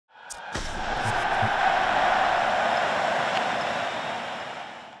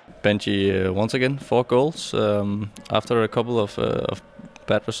Benji, once again, 4 goals after a couple of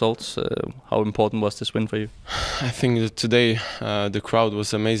bad results. How important was this win for you? I think that today the crowd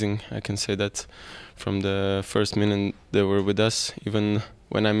was amazing. I can say that from the first minute they were with us. Even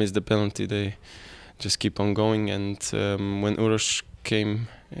when I missed the penalty, they just keep on going. And when Uroš came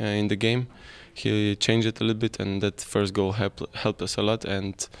in the game, he changed it a little bit, and that first goal helped us a lot.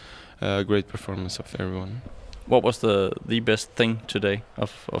 And great performance of everyone. What was the best thing today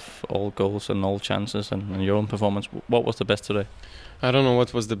of all goals and all chances and your own performance? What was the best today? I don't know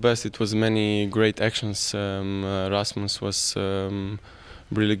what was the best. It was many great actions. Rasmus was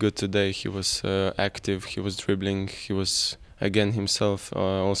really good today. He was active, he was dribbling, he was again himself.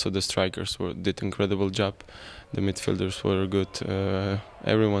 Also the strikers did incredible job. The midfielders were good.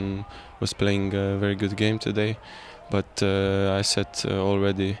 Everyone was playing a very good game today. But I said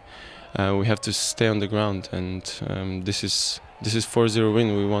already, we have to stay on the ground, and this is 4-0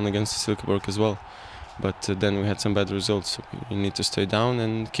 win. We won against Silkeborg as well, but then we had some bad results. So we need to stay down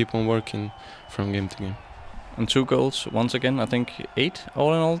and keep on working from game to game. And 2 goals once again. I think 8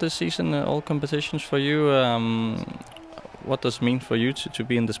 all in all this season, all competitions for you. What does it mean for you to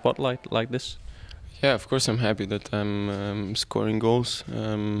be in the spotlight like this? Yeah, of course I'm happy that I'm scoring goals.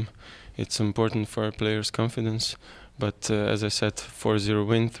 It's important for our players' confidence. But as I said, 4-0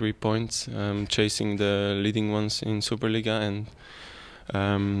 win, 3 points, chasing the leading ones in Superliga and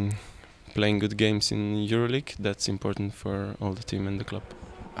playing good games in Euroleague. That's important for all the team and the club.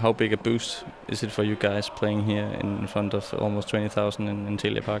 How big a boost is it for you guys playing here in front of almost 20,000 in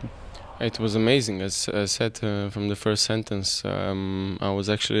Telia Parken? It was amazing. As I said from the first sentence, I was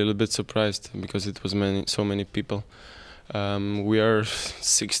actually a little bit surprised because it was so many people. We are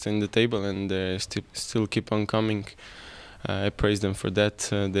 6th in the table, and they still keep on coming. I praise them for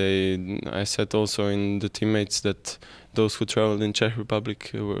that. I said also in the teammates that those who traveled in Czech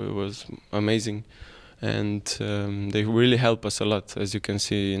Republic was amazing, and they really help us a lot. As you can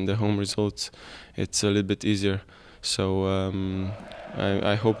see in the home results, it's a little bit easier. So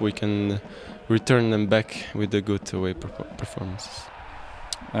I hope we can return them back with the good away performances.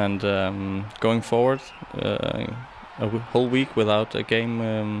 And going forward, a whole week without a game,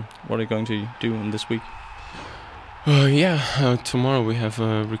 what are you going to do in this week? Tomorrow we have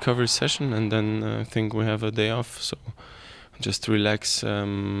a recovery session, and then I think we have a day off, so just relax,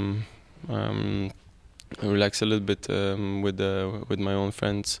 relax a little bit with my own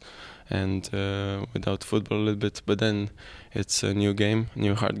friends, and without football a little bit. But then it's a new game,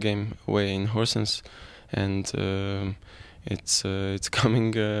 new hard game away in Horsens, and it's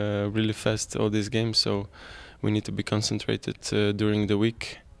coming really fast, all these games, so we need to be concentrated during the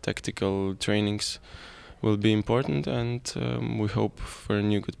week. Tactical trainings will be important, and we hope for a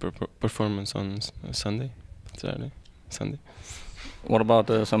new good performance on Sunday. What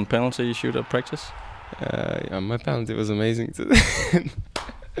about some penalty shoot at practice? My penalty was amazing today.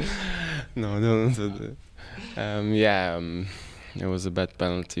 No, don't do that. It was a bad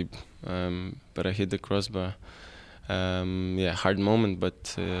penalty, but I hit the crossbar. Hard moment,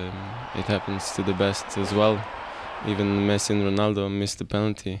 but it happens to the best as well. Even Messi and Ronaldo missed the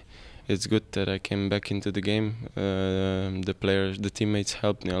penalty. It's good that I came back into the game. The players, the teammates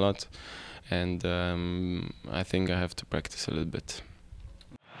helped me a lot, and I think I have to practice a little bit.